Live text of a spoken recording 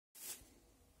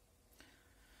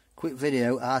quick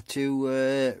video how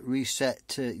to reset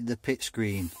the pit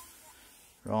screen.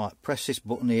 Right, press this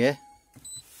button here,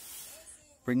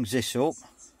 brings this up,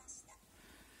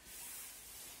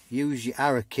 use your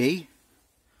arrow key,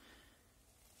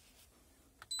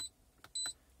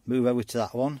 move over to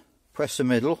that one, press the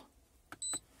middle,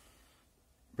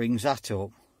 brings that up,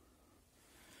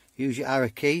 use your arrow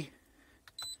key,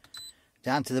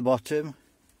 down to the bottom,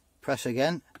 press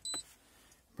again,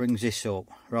 brings this up.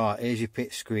 Right, here's your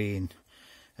pit screen.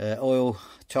 Oil,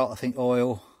 top I think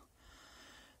oil,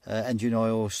 engine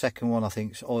oil, second one I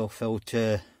think is oil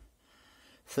filter,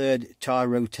 third tyre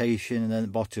rotation, and then the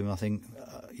bottom I think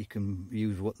you can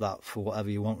use that for whatever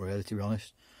you want really, to be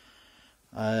honest.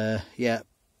 Yeah,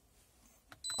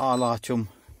 highlight them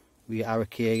with your arrow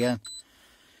key again.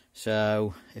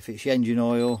 So if it's your engine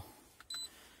oil,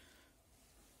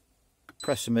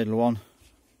 press the middle one.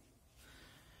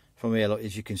 From here, look,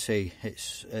 as you can see,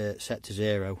 it's set to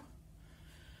 0.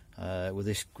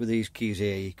 With these keys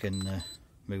here, you can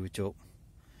move it up.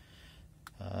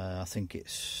 I think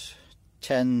it's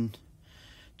 10,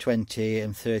 20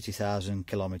 and 30,000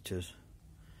 kilometres.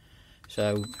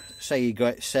 So say you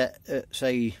got it set at,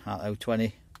 say, I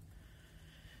don't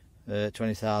know,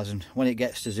 20,000. When it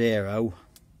gets to 0,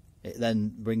 it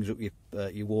then brings up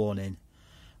your warning.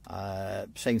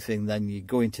 Same thing, then you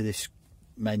go into this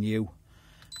menu,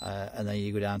 and then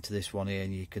you go down to this one here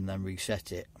and you can then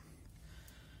reset it.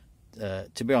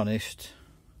 To be honest,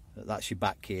 that's your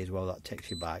back key as well, that takes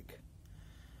you back.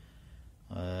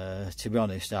 To be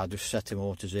honest, I'll just set them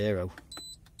all to 0.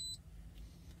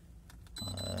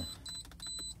 So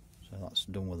that's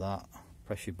done with that.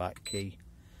 Press your back key.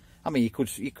 I mean, you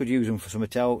could use them for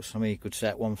something else. I mean, you could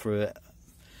set one for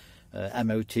a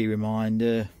MOT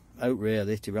reminder. Out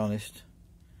really, to be honest.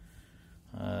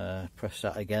 Press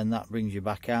that again, that brings you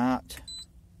back out.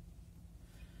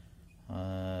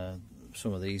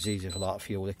 Some of these are for like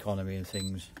fuel economy and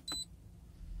things.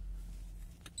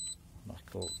 Like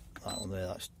that one there,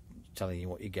 that's telling you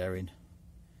what you're going.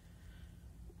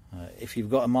 If you've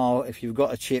got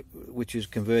a chip which has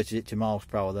converted it to miles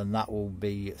per hour, then that will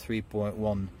be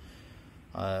 3.1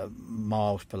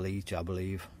 miles per litre, I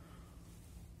believe.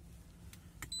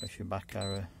 Press your back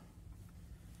arrow.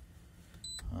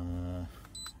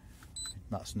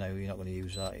 That's no, you're not going to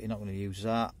use that. You're not going to use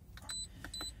that.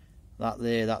 That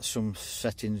there, that's some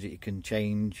settings that you can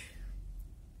change.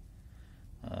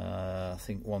 I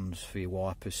think one's for your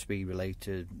wipers, speed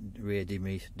related, rear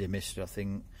demister, I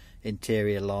think,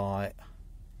 interior light.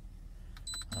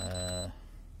 Yeah,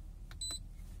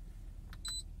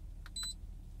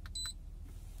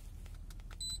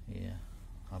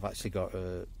 I've actually got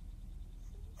a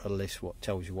list what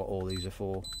tells you what all these are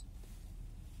for.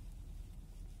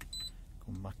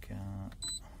 Come back out.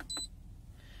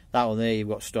 That one there, you've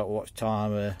got stopwatch,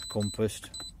 timer, compass.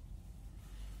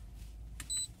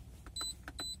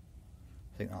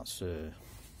 I think that's a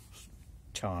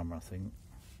timer, I think.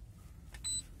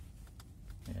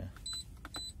 Yeah,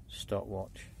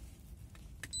 stopwatch.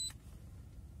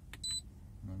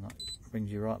 And that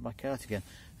brings you right back out again.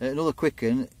 Another quick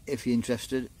one, if you're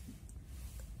interested.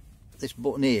 This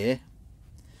button here,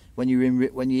 when you're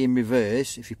in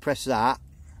reverse, if you press that,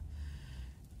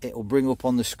 it will bring up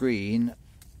on the screen.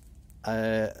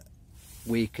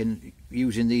 We can,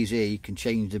 using these here, you can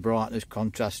change the brightness,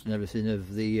 contrast and everything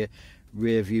of the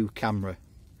rear view camera.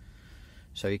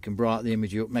 So you can brighten the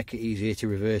image up, make it easier to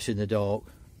reverse in the dark.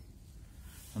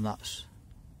 And that's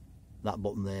that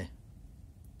button there.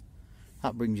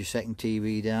 That brings your second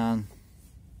TV down.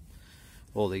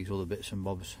 All these other bits and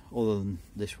bobs, other than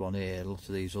this one here, a lot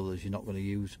of these others you're not going to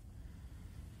use.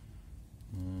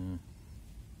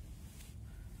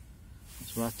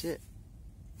 That's about it.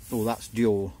 Oh, that's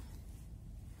dual.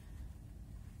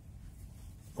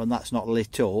 When that's not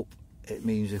lit up, it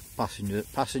means the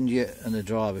passenger and the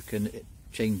driver can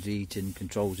change the heating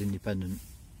controls independent.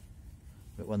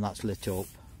 But when that's lit up,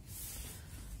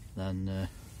 then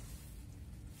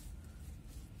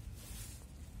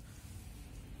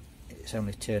it's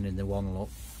only turning the one look.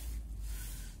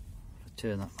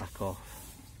 Turn that back off,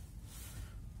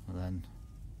 and then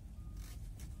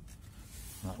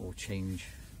that will change.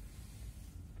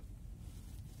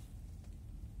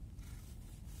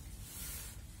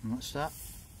 And that's that.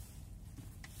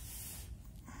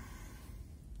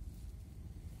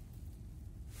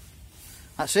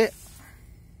 That's it.